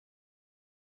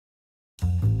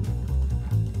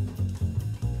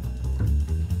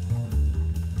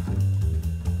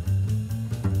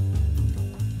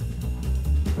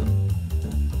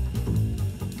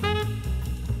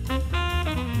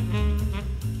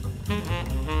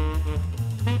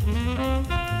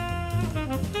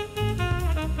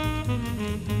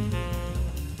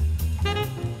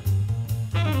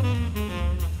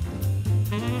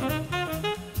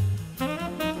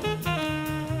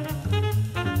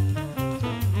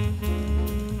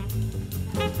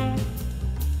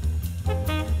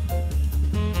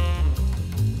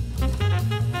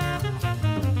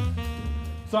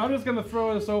So I'm just going to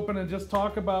throw this open and just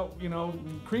talk about, you know,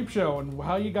 Creepshow and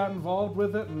how you got involved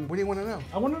with it. And What do you want to know?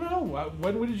 I want to know,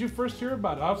 when did you first hear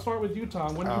about it? I'll start with you,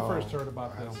 Tom. When did you first heard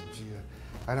about this?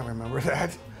 I don't remember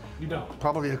that. You don't?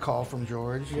 Probably a call from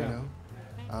George, Yeah.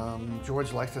 you know.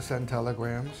 George likes to send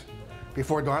telegrams.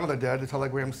 Before Dawn of the Dead, the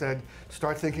telegram said,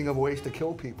 start thinking of ways to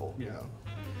kill people, you know.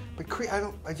 But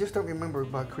I just don't remember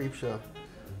about Creepshow.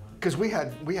 Because we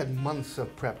had months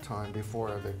of prep time before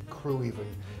the crew even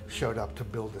showed up to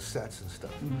build the sets and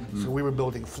stuff. So we were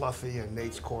building Fluffy and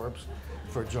Nate's corpse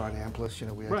for John Amplas. You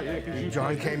know, we had,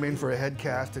 John came in for a head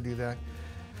cast to do that.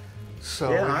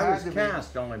 So yeah, I was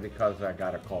cast only because I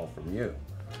got a call from you.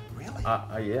 Really?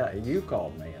 Yeah, you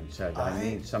called me and said I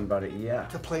need somebody. Yeah.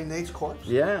 To play Nate's corpse?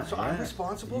 Yeah. So I'm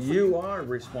responsible for You are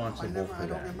responsible for I don't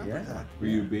that. remember that. For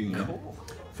you being Cool.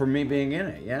 For me being in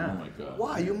it, yeah. Oh my God.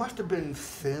 Why? You must have been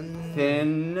thin.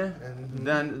 Thin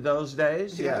than those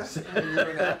days, yes. You're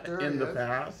an actor. In the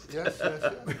past. Yes.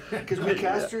 Because we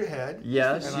cast your head.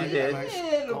 Yes, you did.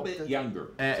 A little bit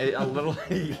younger. A little,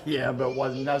 yeah, but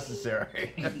wasn't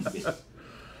necessary.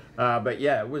 But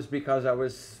yeah, it was because I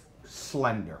was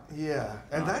slender. Yeah,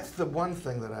 and that's the one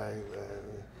thing that I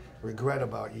regret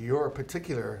about your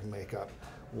particular makeup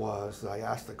was I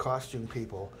asked the costume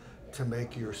people to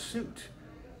make your suit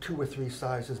 2 or 3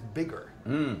 sizes bigger,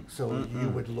 so you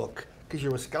would look, because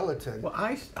you're a skeleton. Well,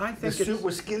 I think the suit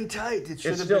was skin tight. It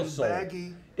should have still been sold.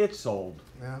 baggy. It's sold.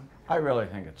 Yeah. I really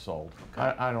think it's sold.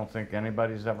 I don't think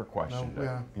anybody's ever questioned it.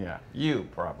 Yeah, you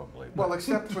probably. Well,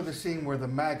 except for the scene where the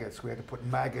maggots, we had to put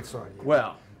maggots on you.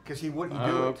 Well. Because he wouldn't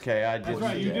do it. Okay, I did. That's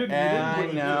right, you didn't. I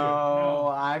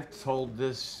know. I've told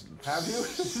this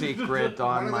secret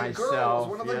on myself.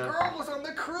 One of the girls on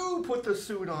the crew put the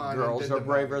suit on. Girls are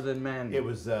braver than men. It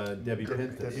was Debbie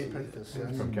Pinthus. Debbie Pinthus,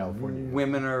 yes. From California.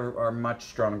 Women are much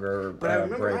stronger. But I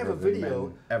remember I have a video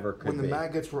than ever could when the be.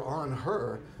 maggots were on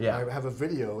her. Yeah. I have a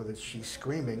video that she's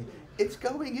screaming, "It's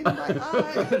going in my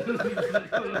eye."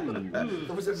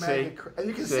 There was a maggot, and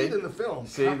you can see it in the film.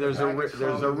 See, there's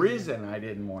a reason I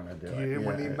didn't want to do it. You didn't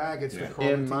want any maggots to crawl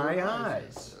in into my your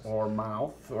eyes, or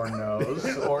mouth, or nose,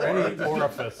 Or any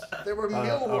orifice. There were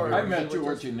mealworms. I met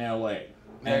George in L.A.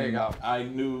 There you go. I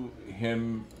knew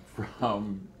him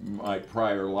from my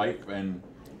prior life, and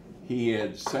he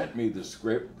had sent me the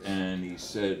script, and he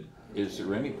said, "Is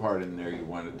there any part in there you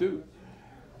want to do?"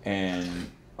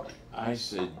 And I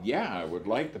said, "Yeah, I would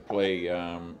like to play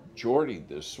Jordy,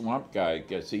 the swamp guy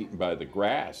gets eaten by the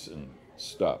grass and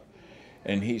stuff."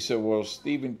 And he said, "Well,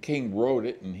 Stephen King wrote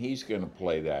it, and he's going to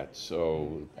play that."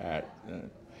 So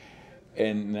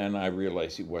and then I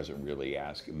realized he wasn't really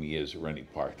asking me, is there any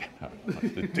part that I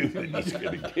want to do that he's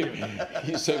going to give me?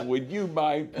 He said, "Would you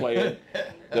mind playing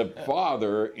the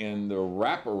father in the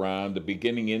wraparound, the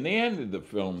beginning and the end of the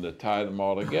film, to tie them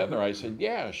all together?" I said,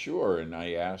 "Yeah, sure." And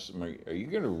I asked him, "Are you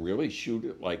going to really shoot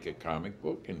it like a comic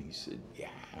book?" And he said, "Yeah."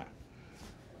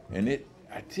 And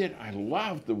I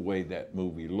loved the way that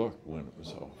movie looked when it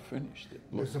was all finished. It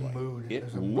looked There's a mood. It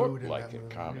There's a looked mood in like that a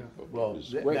movie. comic book. Well, It was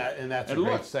great. that's a And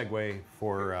great look, segue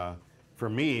for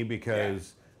me,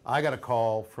 because I got a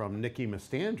call from Nikki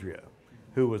Mastandrea,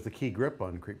 who was the key grip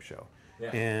on Creepshow. Yeah.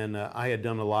 And I had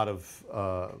done a lot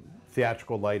of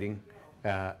theatrical lighting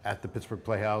at the Pittsburgh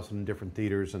Playhouse and different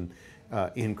theaters. And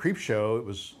in Creepshow, it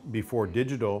was before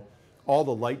digital, all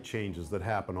the light changes that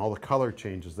happen, all the color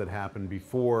changes that happen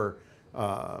before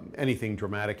anything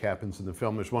dramatic happens in the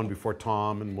film. There's one before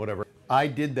Tom and whatever. I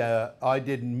did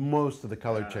most of the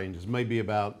color changes, maybe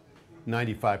about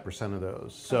 95% of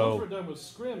those. So those were done with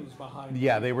scrims behind.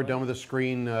 yeah, they were done with a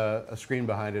screen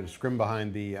behind it, a scrim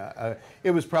behind the.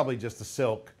 It was probably just a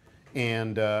silk,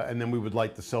 and then we would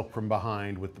light the silk from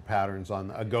behind with the patterns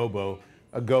on a gobo.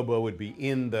 A gobo would be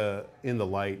in the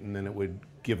light, and then it would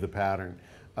give the pattern.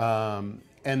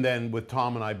 And then with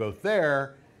Tom and I both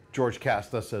there, George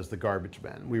cast us as the garbage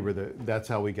men. That's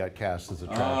how we got cast as a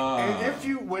trash.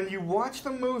 And when you watch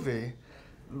the movie,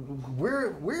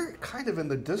 we're kind of in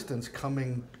the distance,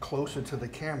 coming closer to the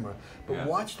camera. But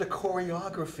watch the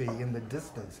choreography in the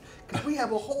distance, because we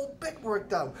have a whole bit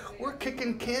worked out. We're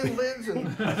kicking can lids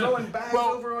and throwing bags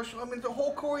over our shoulders. I mean, the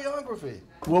whole choreography.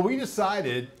 Well, we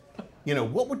decided,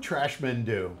 what would trash men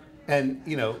do? And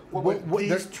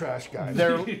These trash guys.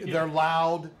 They're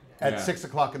loud. At 6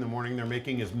 o'clock in the morning, they're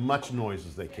making as much noise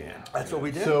as they can. That's what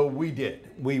we did. So we did.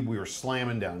 We were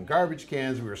slamming down garbage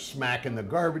cans. We were smacking the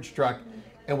garbage truck,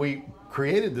 and we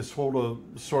created this whole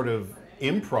sort of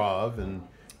improv and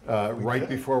right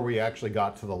before we actually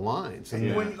got to the lines.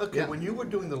 And when you were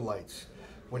doing the lights,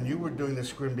 when you were doing the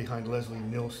scream behind Leslie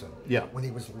Nielsen, Yeah. when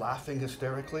he was laughing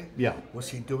hysterically, Yeah. was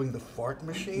he doing the fart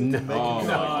machine to make Oh it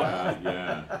my go like that? God,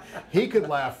 yeah. He could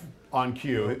laugh on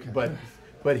cue, but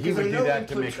he 'Cause I would know do in that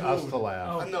to make us Platoon- to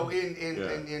laugh. I know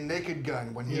in Naked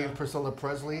Gun, when he and Priscilla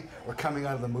Presley were coming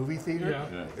out of the movie theater,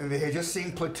 Yeah. and they had just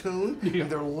seen Platoon, and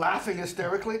they're laughing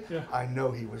hysterically, I know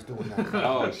he was doing that.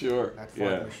 Oh, sure. That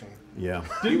fart Yeah. machine. Yeah.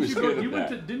 He was you go, good at you went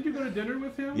that. didn't you go to dinner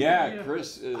with him? Yeah,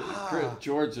 Chris,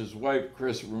 George's wife,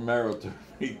 Chris Romero, told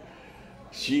me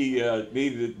she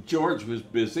needed. George was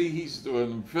busy. He's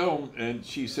doing film, and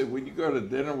she said, "Would you go to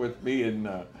dinner with me and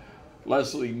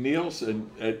Leslie Nielsen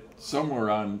at somewhere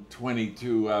on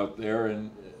 22 out there?"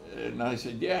 And I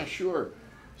said, "Yeah, sure."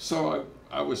 So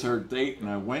I was her date, and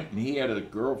I went, and he had a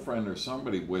girlfriend or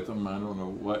somebody with him. I don't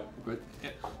know what, but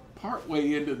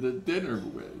partway into the dinner,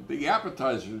 the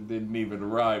appetizer didn't even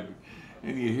arrive,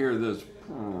 and you hear this.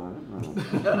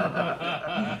 And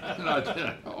I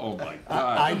said, "Oh my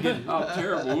God! How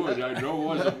terrible would I know it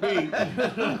wasn't me?"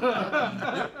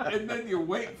 And then you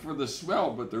wait for the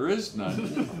smell, but there is none.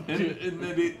 And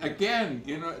then again,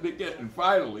 and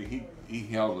finally he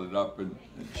held it up and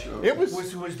showed. It was.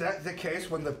 Was that the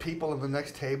case when the people at the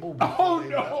next table? Oh before they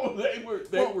no,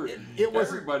 they were. it was-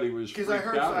 Everybody was Because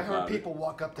freaked I out heard about it. people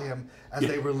walk up to him as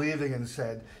they were leaving and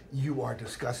said, "You are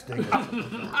disgusting."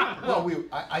 Well,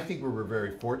 I think we were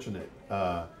very fortunate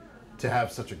to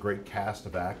have such a great cast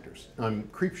of actors.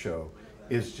 Creepshow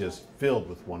is just filled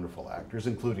with wonderful actors,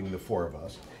 including the four of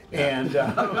us, and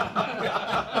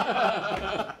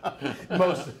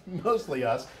mostly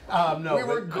us. No, we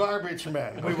were but- garbage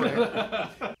men. We were.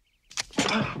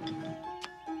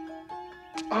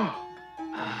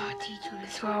 Teach you to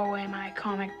throw away my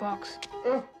comic books.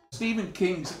 Stephen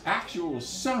King's actual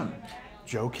son.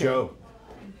 Joe King. Joe.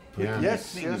 Yeah.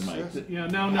 Yes, Name yes, Mike. yes. Yeah,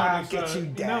 now get you,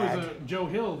 now Dad. is Joe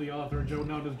Hill, the author.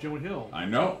 Now does Joe Hill, I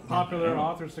know. popular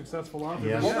author, successful author.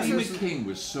 Yeah. What was Stephen his- King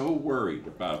was so worried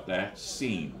about that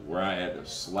scene where I had to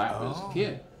slap his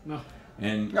kid. No.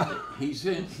 And he's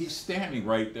standing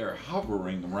right there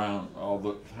hovering around all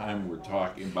the time we're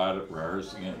talking about it,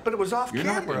 rehearsing it. But it was off You're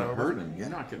not camera. going to hurt him. You're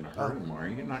not going to hurt him, are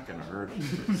you? You're not going to hurt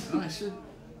him. And I said,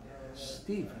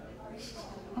 "Stephen,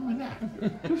 I'm an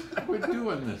actor. I've been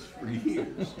doing this for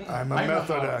years. I'm a I know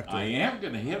method how- actor." I am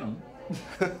going to hit him."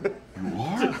 "You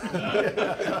are?"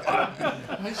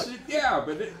 I said, "Yeah,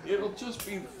 but it'll just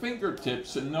be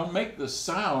fingertips, and they'll make the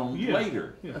sound Yeah.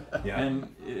 later. Yeah. Yeah.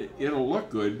 And it'll look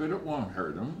good, but it won't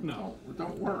hurt him. No.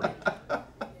 Don't worry."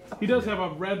 He does have a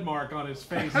red mark on his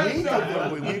face.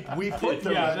 We put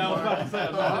the Yeah, red that was mark about to say.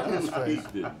 on his He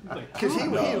face. didn't. Because he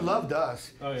loved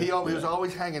us. Oh, yeah. He was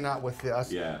always hanging out with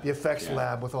us, Yeah, the effects yeah.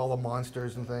 lab with all the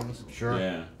monsters and things. Sure.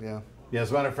 Yeah. Yeah. Yeah,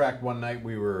 as a matter of fact, one night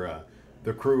we were,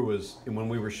 the crew was, when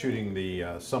we were shooting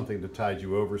the Something to Tide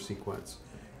You Over sequence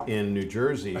in New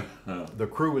Jersey, the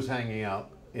crew was hanging out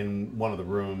in one of the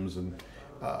rooms, and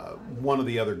one of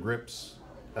the other grips,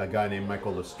 a guy named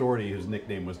Michael Listorti, whose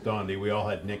nickname was Dondi, we all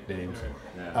had nicknames.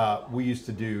 Yeah. We used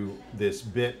to do this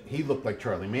bit, he looked like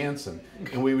Charlie Manson,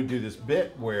 and we would do this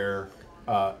bit where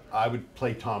I would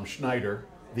play Tom Schneider,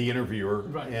 the interviewer,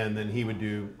 Right. and then he would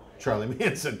do Charlie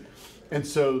Manson. And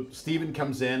so Stephen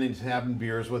comes in and he's having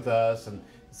beers with us, and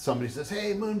somebody says,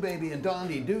 "Hey, Moon Baby and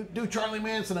Dondi, do Charlie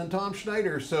Manson and Tom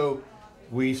Schneider." So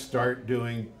we start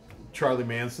doing Charlie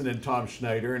Manson and Tom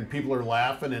Schneider, and people are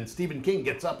laughing, and Stephen King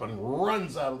gets up and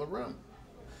runs out of the room.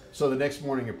 So the next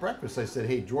morning at breakfast, I said,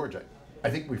 "Hey, George, I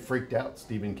think we freaked out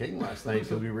Stephen King last night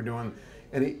because we were doing,"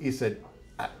 and he said,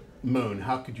 "Moon,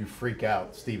 how could you freak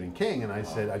out Stephen King?" And I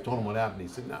said, I told him what happened. He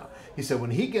said, "No." He said,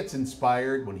 "When he gets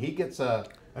inspired, when he gets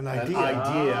an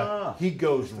idea, he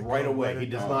goes right away. He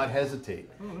does not hesitate.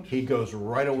 He goes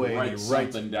right away and he Writes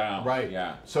writes something down. Right.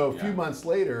 Yeah. So a few Yeah. months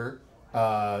later,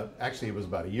 actually it was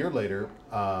about a year later,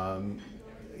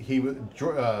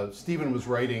 Stephen was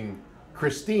writing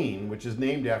Christine, which is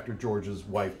named after George's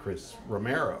wife, Chris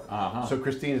Romero. So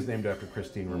Christine is named after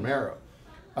Christine Romero.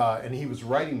 And he was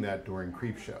writing that during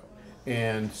Creepshow.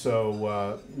 And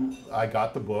so I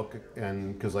got the book,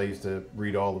 and because I used to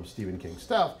read all of Stephen King's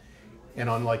stuff, and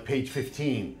on like page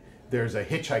 15, there's a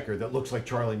hitchhiker that looks like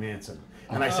Charlie Manson.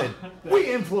 And I said,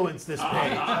 "We influenced this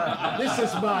page. This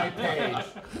is my page.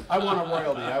 I want a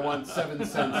royalty. I want 7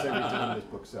 cents every time this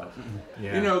book sells."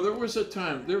 Yeah. You know, there was a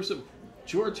time,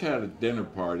 George had a dinner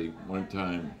party one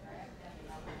time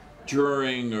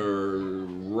during or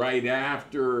right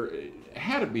after. It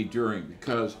had to be during,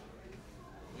 because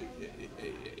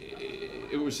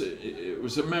it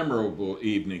was a memorable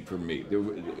evening for me.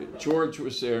 George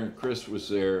was there, and Chris was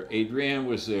there, Adrienne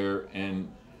was there,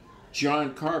 and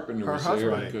John Carpenter Her was there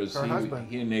husband. because Her husband.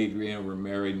 he and Adrienne were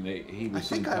married, and he I was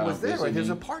think in I town was there at his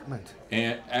visiting, apartment.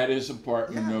 and at his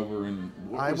apartment Yeah. over in.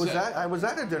 What I was that? I was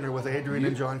at a dinner with Adrienne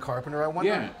and John Carpenter. I wonder.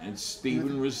 Yeah, and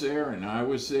Stephen was there, and I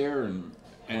was there, and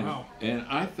Wow.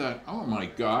 I thought, oh my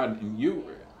God, and you,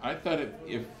 I thought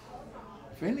if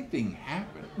anything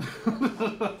happened,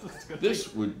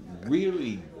 this would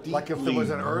really deeply Like if there was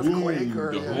an earthquake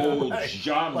or- the yeah. whole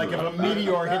genre. Like if a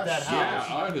meteor hit that yeah,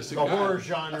 house, honest to the God. horror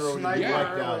genre would be sniper,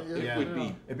 wiped out. yeah. It Yeah. would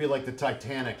be, It'd be like the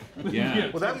Titanic. yeah.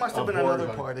 Well, that must have been Of horror another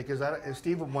genre. party because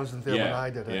Stephen wasn't there when I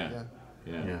did it. yeah,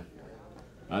 yeah. Yeah.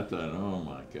 I thought, oh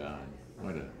my God,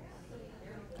 what a,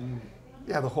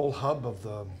 Yeah, the whole hub of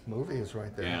the movie is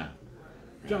right there. yeah.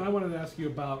 John, I wanted to ask you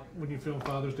about when you filmed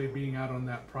Father's Day, being out on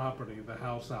that property, the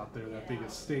house out there, that big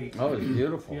estate. Oh, it's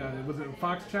beautiful. Yeah, was it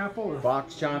Fox Chapel or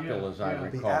Fox Chapel, Yeah, as I yeah.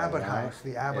 recall. The Abbott right? House.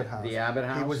 The Abbott House. The Abbott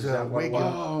House. He was is a that what it wig,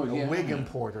 was? Oh, a yeah. wig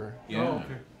importer. Yeah. Oh, okay.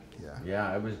 Yeah.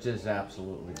 Yeah, it was just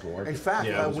absolutely gorgeous. In fact,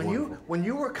 Yeah, it was wonderful. when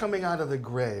you were coming out of the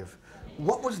grave,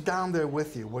 what was down there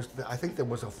with you? I think there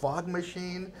was a fog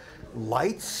machine,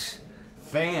 lights,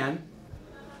 Fan.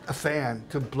 a fan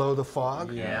to blow the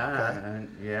fog. Yeah, Okay.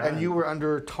 yeah. And you were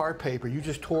under tar paper. You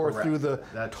just tore Correct. through the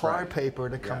That's tar right. paper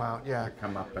to come out. Yeah. To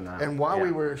come up and out. And while we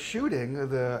Yeah. were shooting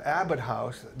the Abbott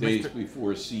House, Days Mr.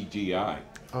 before CGI.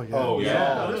 Oh yeah. Oh,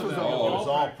 yeah. This was It all. was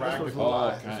all This was practical. All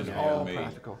live. kind This was of all handmade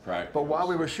practical. practicals. But while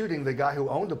we were shooting, the guy who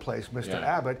owned the place, Mr.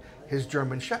 Yeah. Abbott, his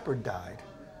German Shepherd died,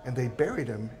 and they buried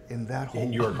him in that hole.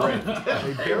 In your grave.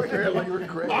 They buried him in your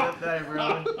grave.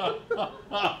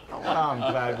 I'm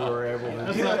glad we were able to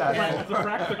That's do not that. it's a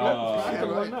practical.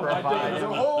 practical right. enough. I Provide did it.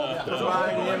 him,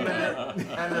 provide him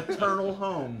an eternal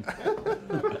home.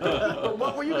 But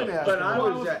what were you going to ask? But me? I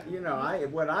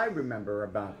was, what I remember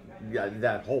about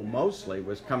that whole mostly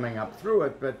was coming up through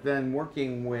it, but then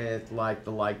working with like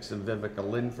the likes of Vivica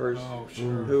Lindfors, Oh,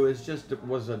 sure. who is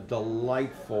was a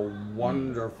delightful,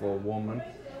 wonderful woman,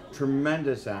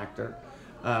 tremendous actor.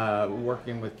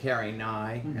 Working with Carrie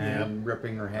Nye and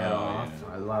ripping her head off.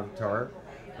 I loved her.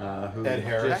 Who Ed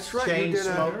Harris. That's right, you chain did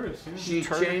a- smoked. She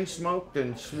Turner. chain smoked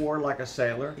and swore like a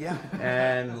sailor. Yeah.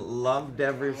 And loved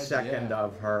every second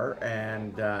of her.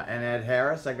 And Ed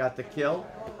Harris, I got to kill,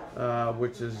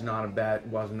 which is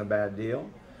wasn't a bad deal.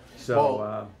 So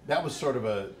Well, that was sort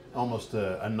of almost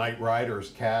a Knight Riders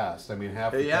cast. I mean,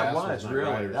 half the yeah, it cast was Knight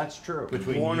really. Riders. That's true.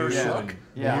 Between Warner you Shook. and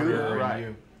Yeah, Warner and right.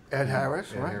 you. Ed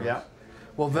Harris, right? Harris. Yeah.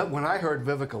 Well, when I heard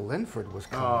Vivica Lindford was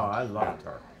Oh, coming, I loved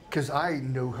her. because I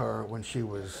knew her when she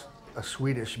was a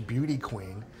Swedish beauty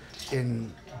queen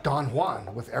in Don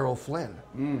Juan with Errol Flynn.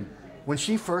 When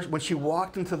she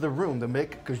walked into the room,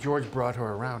 because George brought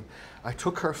her around, I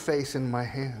took her face in my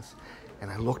hands, and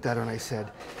I looked at her and I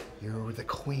said, "You're the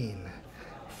queen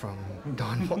from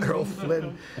Don Juan, Errol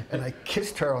Flynn," and I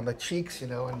kissed her on the cheeks,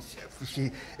 and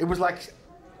it was like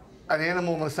an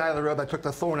animal on the side of the road that took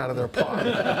the thorn out of their paw.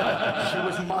 She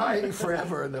was mine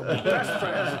forever, and they were best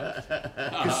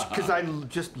friends. Because I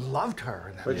just loved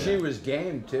her. But she was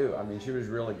game too. I mean, she was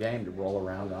really game to roll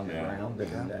around on the ground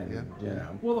and you know.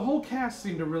 Well, the whole cast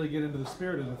seemed to really get into the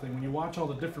spirit of the thing. When you watch all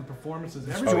the different performances,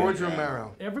 George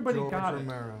Romero. everybody George got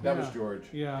Romero. That Yeah. was George.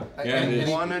 Yeah. And it's-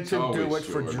 wanted it's to do always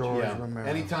it for George. George Yeah. Romero.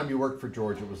 Anytime you worked for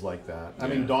George, it was like that. I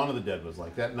mean, Dawn of the Dead was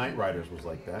like that. Knight Riders was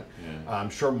like that. Yeah. I'm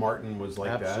sure Martin was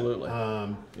like Absolutely.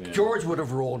 that. George would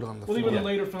have rolled on the Well, floor. even the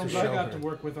later films I show got her. to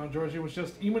work with on George, it was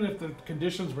just, even if the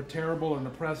conditions were terrible and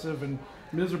oppressive and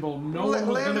miserable, no La- one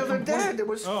was Land going to of the complain. Dead, it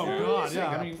was oh freezing God, yeah.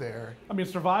 up I mean, there.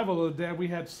 Survival of the Dead. We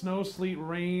had snow, sleet,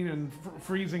 rain, and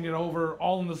freezing it over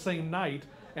all in the same night,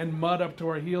 and mud up to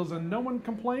our heels, and no one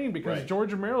complained because Right.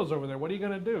 George Romero's over there. What are you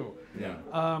going to do?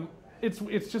 Yeah.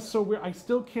 It's just so weird. I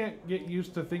still can't get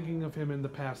used to thinking of him in the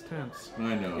past tense.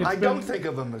 I know. It's I don't been- think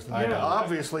of him as the I know.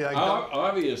 Obviously, I don't.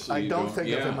 Obviously, I you don't think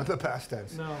of yeah. him in the past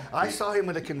tense. No. I saw him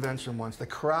at a convention once. The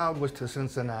crowd was to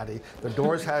Cincinnati. The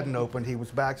doors hadn't opened. He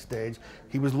was backstage.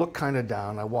 He looked kind of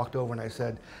down. I walked over and I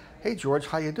said, "Hey, George,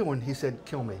 how you doing?" He said,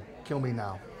 "Kill me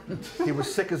now." He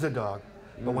was sick as a dog.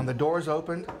 But when the doors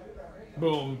opened,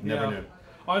 Boom. Never yeah. knew.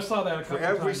 I saw that a for couple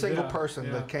every times, single yeah, person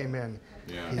yeah. that came in,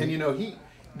 Yeah. And you know,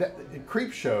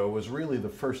 Creepshow was really the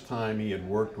first time he had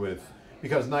worked with,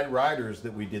 because Knight Riders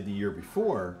that we did the year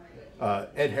before,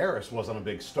 Ed Harris wasn't a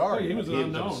big star. Oh, he yet. was an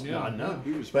unknown, yeah. unknown.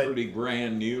 He was But- pretty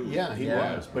brand new. Yeah, he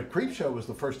Yeah. was. But Creepshow was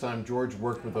the first time George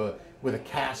worked with a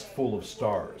cast full of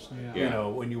stars. Yeah. You know,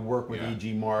 when you work with Yeah.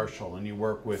 E.G. Marshall and you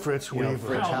work with Fritz you know, Weaver.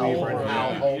 Fritz Hal Weaver Holbrook. and Hal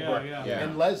Yeah, Holbrook yeah, yeah.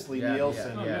 and Leslie Yeah,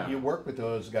 Nielsen. yeah. You work with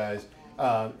those guys.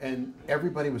 And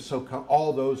everybody was so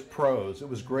all those pros. It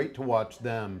was great to watch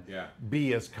them Yeah.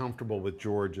 be as comfortable with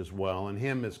George as well, and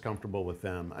him as comfortable with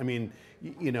them. I mean,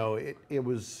 you know, it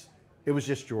was It was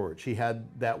just George. He had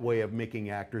that way of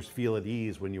making actors feel at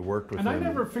ease when you worked with And him. I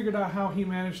never figured out how he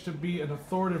managed to be an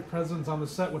authoritative presence on the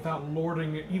set without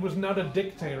lording it. He was not a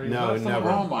dictator. He was No, not someone never.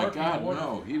 Oh my barking God, orders.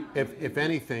 no. He, If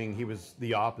anything, he was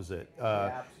the opposite.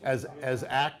 As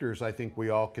actors, I think we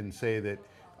all can say that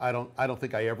I don't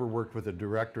think I ever worked with a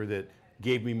director that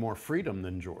gave me more freedom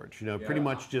than George. You know, pretty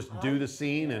much just do the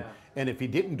scene, and if he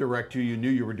didn't direct you, you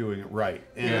knew you were doing it right.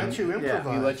 He let you improvise.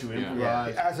 He let you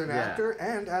improvise. As an actor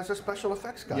and as a special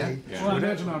effects guy. Yeah. Well, I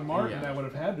imagine on Martin that would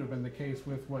have had to have been the case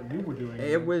with what you were doing.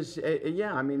 It was,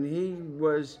 yeah, I mean, he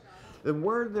was, the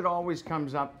word that always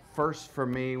comes up first for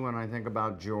me when I think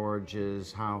about George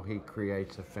is how he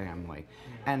creates a family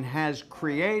and has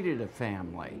created a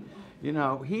family. You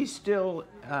know, he's still,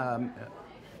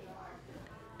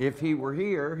 if he were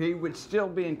here, he would still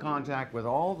be in contact with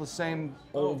all the same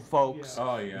old folks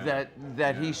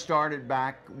that he started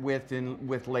back with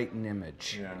with Latent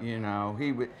Image. You know,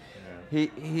 he would,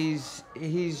 he's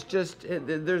just,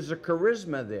 there's a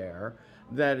charisma there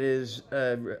that is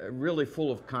really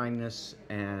full of kindness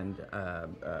and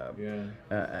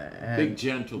big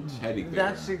gentle teddy bear.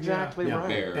 That's exactly right.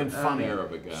 Bear, And funny. bear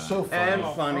of a guy. So funny. And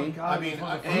funny. I mean,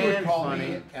 funny. he would And call funny.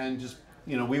 me and just,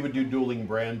 you know, we would do dueling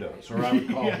Brandos, or I would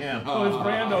call him. Oh, it's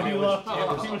Brando. He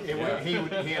loved He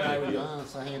and I would go,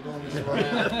 so how you doing, Mr.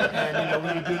 Brando? And, you know,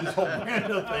 we would do this whole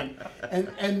Brando thing.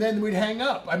 And then we'd hang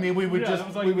up. I mean, we would Yeah, that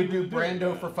was like we would we do would do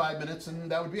Brando it. for 5 minutes, and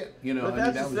that would be it. You know, But I mean,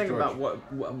 that's that the was thing George. about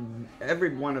what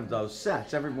every one of those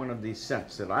sets, every one of these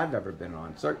sets that I've ever been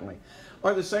on, certainly,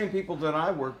 are the same people that I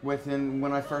worked with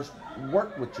when I first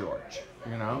worked with George.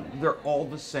 You know, they're all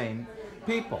the same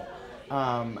people,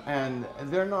 and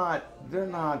they're not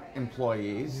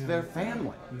employees. They're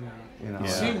family. You know, It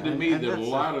seemed to me that a that's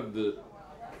lot of the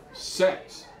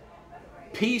sets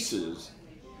pieces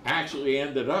actually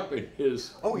ended up in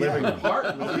his living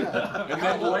apartment, and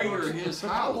then later in his Al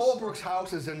house. Holbrook's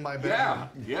house is in my bedroom.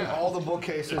 Yeah. All the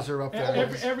bookcases are up there.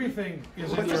 Everything is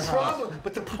in But your the,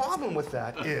 house. problem with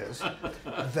that is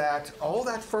that all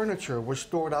that furniture was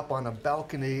stored up on a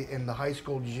balcony in the high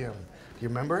school gym. Do you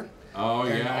remember? Oh,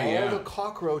 And yeah, all the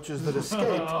cockroaches that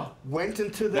escaped went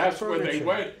into that That's furniture. where they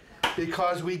went.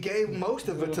 Because we gave most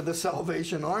of it to the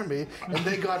Salvation Army, and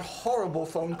they got horrible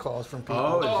phone calls from people.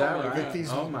 Oh, is that That right?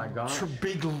 these Oh my gosh.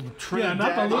 big Yeah, not the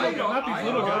Trinidad- little, not these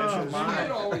little guys. I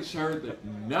had always heard that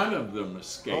none of them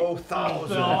escaped. Oh,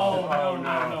 thousands. No.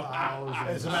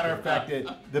 As a matter of fact,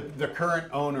 the current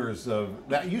owners of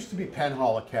that used to be Penn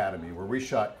Hall Academy, where we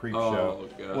shot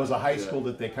Creepshow. God, Was a high school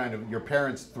that they kind of, your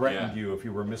parents threatened Yeah. you if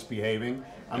you were misbehaving.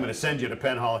 I'm going to send you to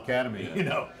Penn Hall Academy, you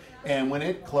know. And when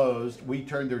it closed, we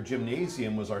turned their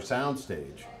gymnasium was our sound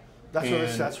stage. That's where the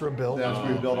And sets were built. That's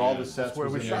where we built all the sets where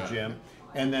was we in shot. their gym.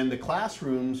 And then the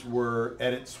classrooms were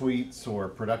edit suites or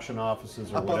production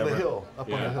offices or Up whatever. on the hill. Up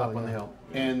on the hill. Up on the hill.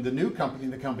 And the new company,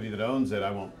 the company that owns it,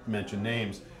 I won't mention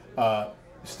names,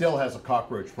 still has a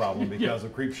cockroach problem because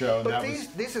of Creepshow. And But that was,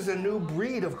 this is a new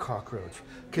breed of cockroach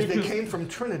because they came from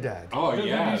Trinidad. Oh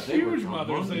yeah, These they were huge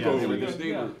mothers. They humongous. did, They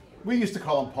yeah. were- we used to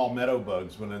call them palmetto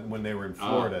bugs when they were in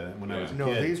Florida when I was a No,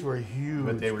 kid. these were huge.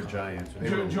 But they were giant.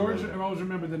 They were George, really- I always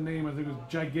remember the name. I think it was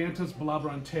Gigantus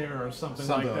blabranter or something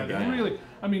Something like that. like that. Really,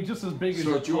 I mean, just as big as So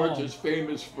your George palm. is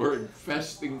famous for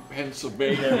infesting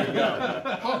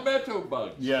Pennsylvania. Palmetto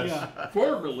bugs. Yes.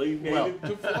 Formerly native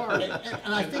to Florida.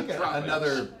 And I think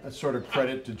another sort of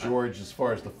credit to George as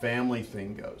far as the family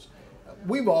thing goes.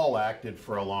 We've all acted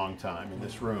for a long time in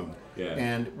this room. Yeah.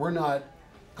 And we're not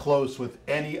close with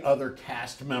any other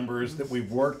cast members that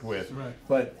we've worked with. Right.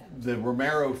 But the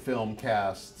Romero film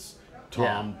casts,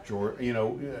 Tom, George, you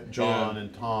know, John Yeah.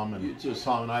 and Tom You and just-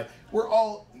 Tom and I, we're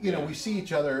all, you know, we see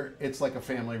each other. It's like a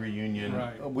family reunion.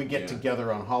 Right. We get Yeah.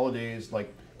 together on holidays,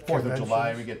 like 4th of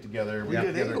July, we get together. We get did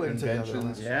together at England together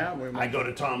conventions. last Yeah, I go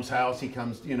to Tom's house. He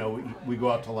comes. You know, we go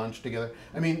out to lunch together.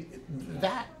 I mean,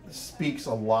 that speaks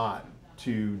a lot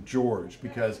to George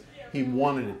because he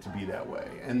wanted it to be that way,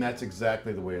 and that's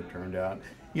exactly the way it turned out.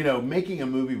 You know, making a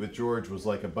movie with George was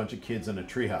like a bunch of kids in a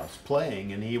treehouse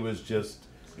playing, and he was just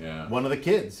one of the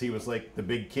kids. He was like the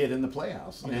big kid in the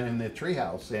playhouse and in the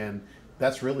treehouse, and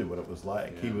that's really what it was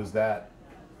like. He was that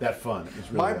fun. It was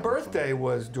really My that much fun. birthday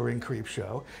was during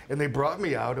Creepshow, and they brought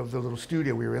me out of the little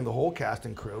studio we were in, the whole cast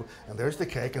and crew, and there's the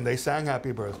cake, and they sang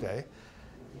Happy Birthday.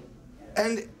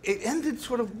 And it ended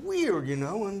sort of weird, you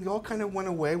know, and we all kind of went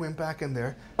away, went back in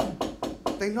there.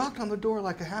 They knocked on the door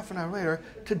like a half an hour later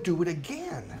to do it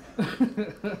again.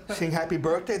 Sing happy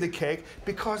birthday, the cake,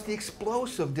 because the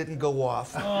explosive didn't go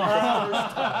off the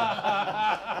first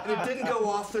time. And it didn't go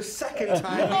off the second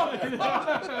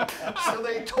time. So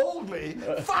they told me,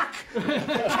 fuck!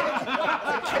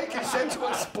 The cake is set to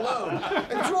explode.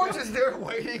 And George is there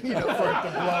waiting, you know, for it to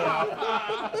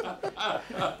blow up.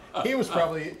 It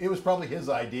was probably his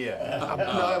idea.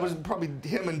 No, it was probably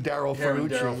him and Daryl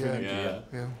Ferrucci.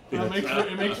 Yeah.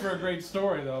 It makes for a great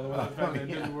story, though. The fact that it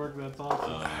didn't work, that's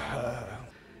awesome.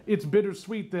 It's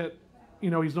bittersweet that, you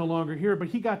know, he's no longer here, but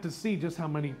he got to see just how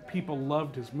many people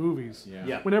loved his movies.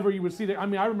 Yeah. Whenever you would see that, I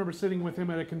mean, I remember sitting with him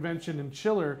at a convention in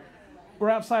Chiller. We're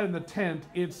outside in the tent.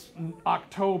 It's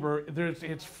October.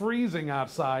 It's freezing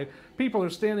outside. People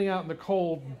are standing out in the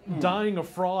cold, dying of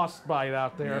frostbite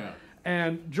out there. Yeah.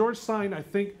 And George signed, I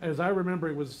think, as I remember,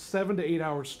 it was 7 to 8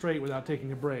 hours straight without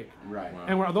taking a break. Right.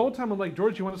 And the whole time I'm like,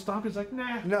 George, you want to stop? He's like,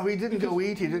 nah. No, he didn't go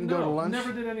eat. He didn't go to lunch.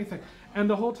 Never did anything. And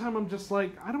the whole time I'm just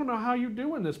like, I don't know how you're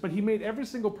doing this, but he made every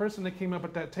single person that came up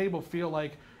at that table feel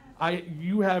like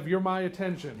you're my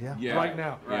attention right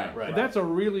now. Right. That's a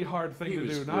really hard thing He to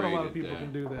was do. Not a great lot of at people that.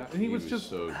 can do that. And he was just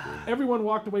so good. everyone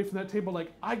walked away from that table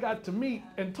like, I got to meet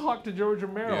and talk to George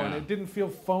Romero, and Yeah. it didn't feel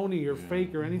phony or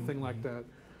fake or anything like that.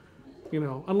 You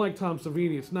know, unlike Tom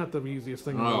Savini, it's not the easiest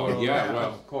thing in the Oh, world. yeah, well,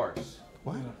 Of course.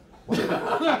 What? I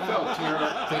felt terrible.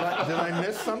 Did I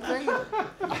miss something?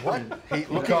 What?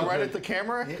 Looking right at the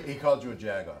camera? He called you a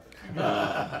jagoff.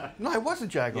 No, I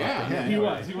wasn't Jagoff Yeah, to him. He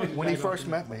was When he first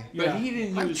met me. But he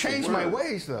didn't I've use changed the my word.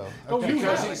 ways, though. Oh, you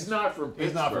Because have. he's not from Pittsburgh.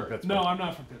 He's not from Pittsburgh. No, I'm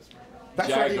not from Pittsburgh. That's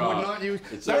why he would Jagoff. not use.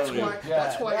 It's That's only- why. Yeah,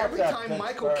 That's why that's every a time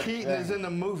Michael Pittsburgh Keaton thing. is in a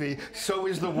movie, so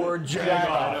is the word I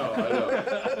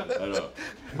Jagoff. know.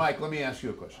 Mike, let me ask you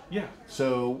a question. Yeah.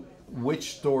 So,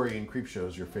 which story in Creepshow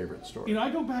is your favorite story? You know, I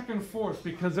go back and forth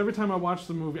because every time I watch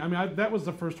the movie, I mean, that was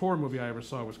the first horror movie I ever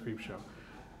saw was Creepshow.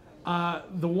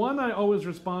 The one I always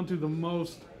respond to the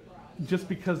most, just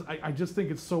because I just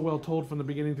think it's so well told from the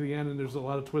beginning to the end, and there's a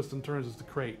lot of twists and turns, is The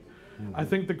Crate. I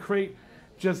think The Crate,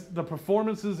 just the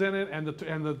performances in it,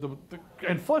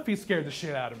 and Fluffy scared the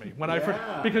shit out of me when I first,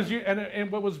 because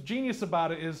and what was genius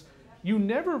about it is you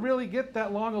never really get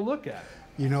that long a look at it.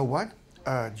 You know what?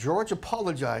 George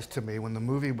apologized to me when the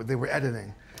movie they were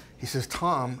editing. He says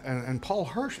Tom and Paul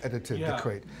Hirsch edited The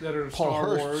Crate. Paul Star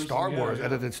Hirsch, Wars, Star Wars, yeah.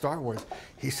 edited Star Wars.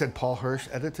 He said Paul Hirsch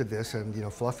edited this, and you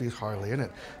know Fluffy's hardly in it.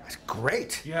 It's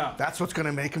great. Yeah. That's what's going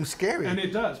to make him scary. And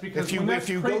it does, because If you- when that if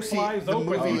you crate go see flies the open,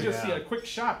 movie- you just see a quick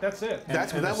shot. That's it. And that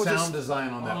the was a sound design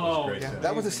on that Oh, was great, yeah. too.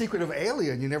 That was the secret of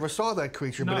Alien. You never saw that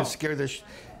creature, but No. it scared the.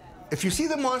 If you see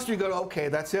the monster, you go, okay,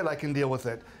 that's it. I can deal with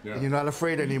it. Yeah. And you're not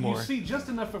afraid anymore. You see just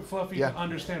enough of Fluffy Yeah. to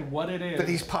understand what it is. That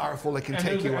he's powerful. It can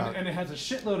take you out. And it has a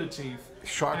shitload of teeth.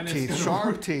 Sharp and it's teeth. gonna-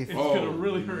 Sharp teeth. It's going to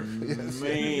really hurt.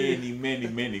 Many.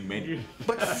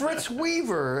 But Fritz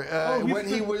Weaver,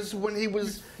 he's when he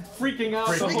was Freaking out.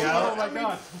 Freaking the whole out. Oh my I mean,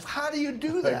 God. how do you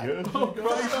do that? Oh,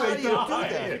 God. How do you do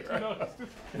Die. that?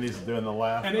 And he's doing the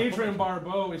laugh. And Adrienne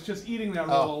Barbeau is just eating that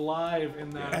role alive in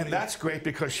that. And that's great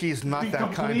because she's not the that kind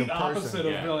of complete opposite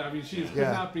person. of Billy. I mean, she could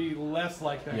Yeah. not be less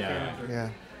like that character. Yeah.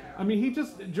 I mean,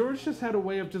 George just had a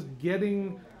way of just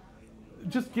getting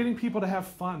people to have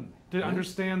fun, to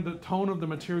understand the tone of the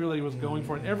material that he was going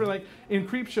for. And like in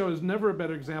Creepshow is never a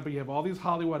better example. You have all these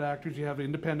Hollywood actors, you have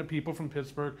independent people from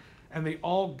Pittsburgh, and they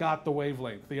all got the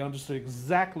wavelength. They understood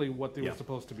exactly what they were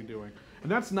supposed to be doing.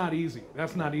 And that's not easy.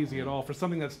 That's not easy at all for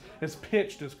something that's as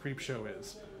pitched as Creepshow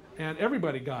is. And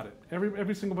everybody got it.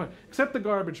 Every single one. Except the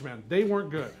garbage men. They weren't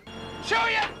good. Chew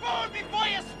your food before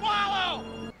you swallow!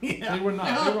 They were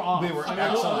not. They were off. They were I mean,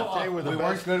 excellent. They were the We best.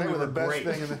 weren't good, They we were were the best great.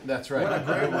 thing in the. That's right. What a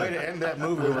great way to end that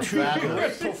movie. We were Two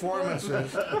fabulous. great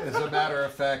performances. As a matter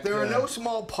of fact, There are no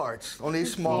small parts, only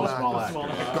small Small actors.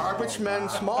 actors. Garbage men,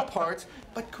 small parts,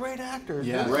 but great actors.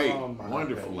 Yeah. Great,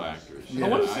 wonderful actors. I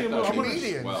want to see him. thought I wanna-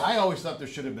 Comedians. I always thought there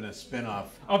should have been a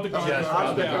spin-off. Of the garbage Just men.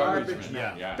 of the Yeah. garbage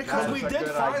men. Yeah. Because we That's a did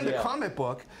good find the idea. comic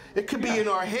book. It could be in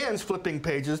our hands flipping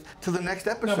pages to the next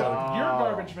No, episode. but you're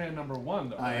garbage man number one,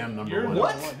 though. I am number You're one. number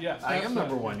What? one. Yes. I that's am right.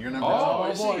 number one. You're number Oh, two. I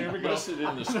boy, see. here we go. Listed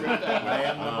in the script that I way.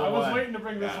 am number I was one. waiting to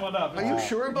bring this one up. Are you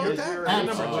sure about that? You're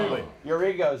number Absolutely. two. Your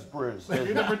ego's bruised.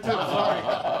 You're number two. Sorry.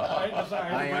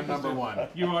 I am number one.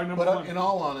 You are number But one. in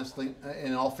all honesty,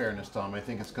 in all fairness, Tom, I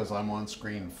think it's because I'm on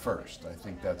screen first. I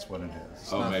think that's what it is.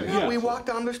 It's Oh, nothing maybe. Yeah, else. we walked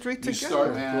down the street You together.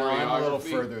 started Man, I'm a little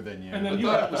choreography. further than you. And then But you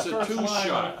that have was the a first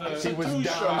two-shot. line with He the- was Two down.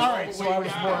 shots. all right, so I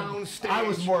was down more. stage. I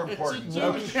was more It's important.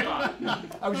 a two-shot.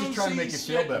 I was just trying to make you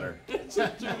feel better. It's a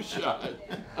two-shot.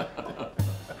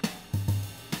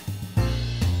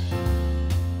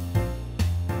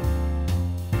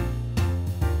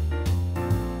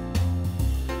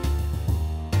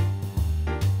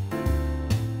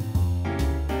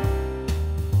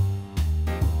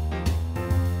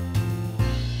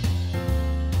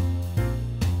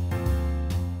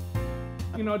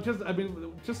 You know, just I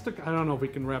mean, just to, I don't know if we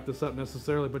can wrap this up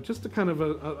necessarily, but just to kind of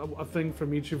a thing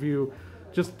from each of you,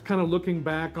 just kind of looking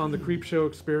back on the Creepshow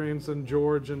experience and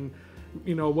George and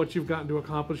you know what you've gotten to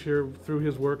accomplish here through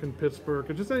his work in Pittsburgh,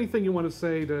 and just anything you want to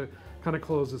say to kind of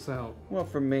close this out. Well,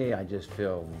 for me, I just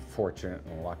feel fortunate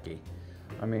and lucky.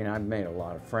 I mean, I've made a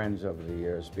lot of friends over the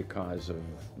years because of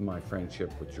my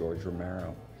friendship with George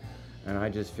Romero. And I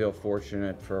just feel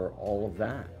fortunate for all of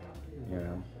that, you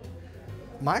know.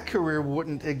 My career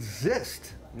wouldn't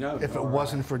exist if it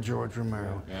wasn't for George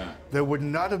Romero. Yeah. There would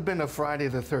not have been a Friday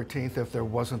the 13th if there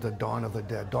wasn't a Dawn of the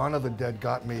Dead. Dawn of the Dead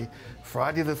got me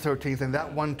Friday the 13th, and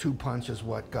that 1-2 punch is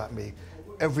what got me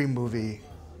every movie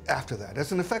after that.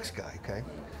 As an effects guy, okay?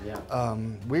 Yeah.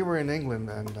 We were in England,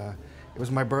 and it was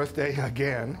my birthday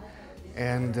again,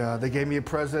 and they gave me a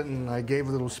present, and I gave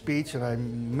a little speech, and I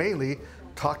mainly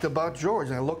talked about George,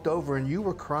 and I looked over, and you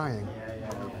were crying.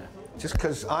 Yeah. Just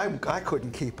because I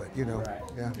couldn't keep it, you know. Right.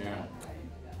 Yeah.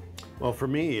 Well, for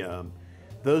me,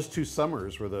 those 2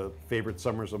 summers were the favorite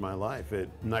summers of my life.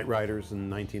 Night Riders in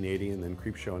 1980 and then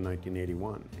Creepshow in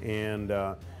 1981. And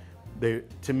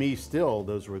to me, still,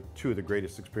 those were 2 of the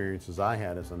greatest experiences I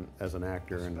had as an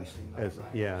actor and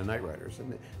Night Riders.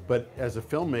 But as a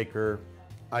filmmaker,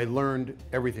 I learned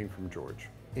everything from George.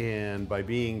 And by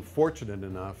being fortunate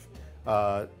enough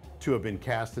to have been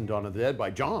cast in Dawn of the Dead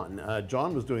by John.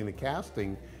 John was doing the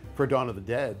casting for Dawn of the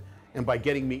Dead, and by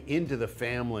getting me into the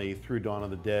family through Dawn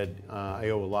of the Dead, I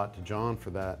owe a lot to John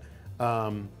for that.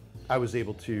 I was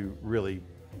able to really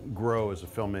grow as a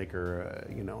filmmaker,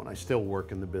 you know, and I still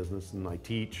work in the business and I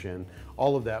teach, and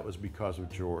all of that was because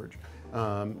of George.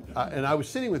 And I was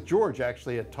sitting with George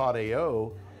actually at Todd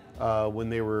AO when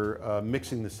they were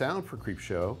mixing the sound for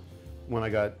Creepshow, when I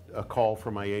got a call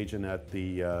from my agent at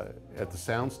the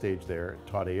sound stage there at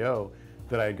Todd AO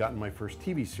that I had gotten my first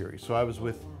TV series. So I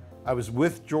was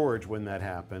with George when that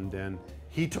happened, and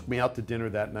he took me out to dinner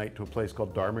that night to a place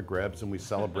called Dharma Grebs, and we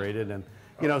celebrated. And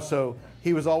you know, so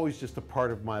he was always just a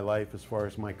part of my life as far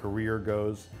as my career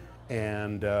goes.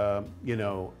 And you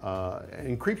know,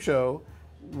 and Creepshow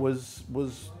was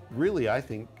really, I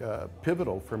think,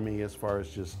 pivotal for me as far as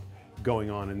just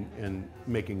going on and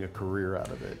making a career out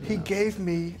of it. He gave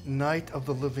me Night of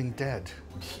the Living Dead.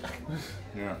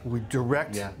 Yeah. Will you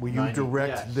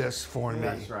direct this for me?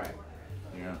 That's right.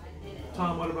 Yeah.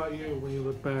 Tom, what about you? When you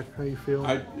look back, how you feel?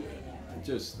 I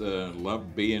just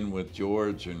love being with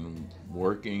George and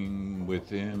working with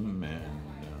him, and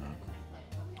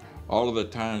all of the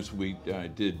times I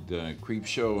did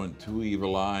Creepshow and Two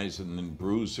Evil Eyes, and then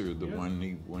Bruiser,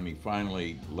 when he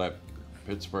finally left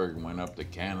Pittsburgh and went up to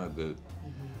Canada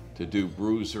to do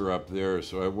Bruiser up there.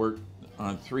 So I worked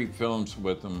on 3 films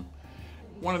with him.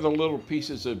 One of the little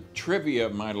pieces of trivia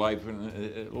of my life,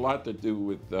 and a lot to do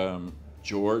with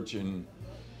George, and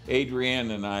Adrienne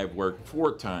and I have worked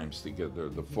 4 times together: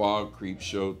 The Fog,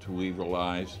 Creepshow, Two Evil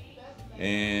Eyes,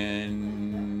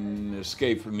 and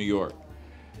Escape from New York.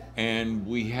 And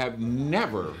we have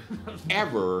never,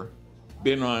 ever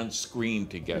been on screen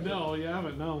together. No, you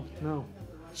haven't. No.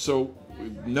 So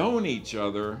we've known each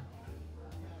other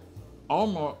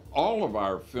almost all of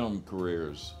our film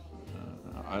careers,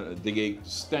 the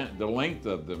length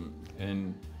of them,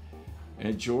 and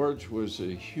George was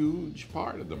a huge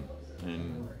part of them.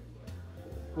 And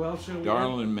well,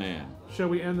 darling man. Shall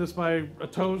we end this by a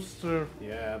toast? Or?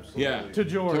 Yeah, absolutely. Yeah. To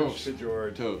George. Toast. To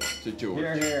George. Toast to George.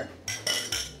 Here, here.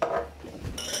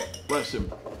 Bless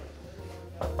him.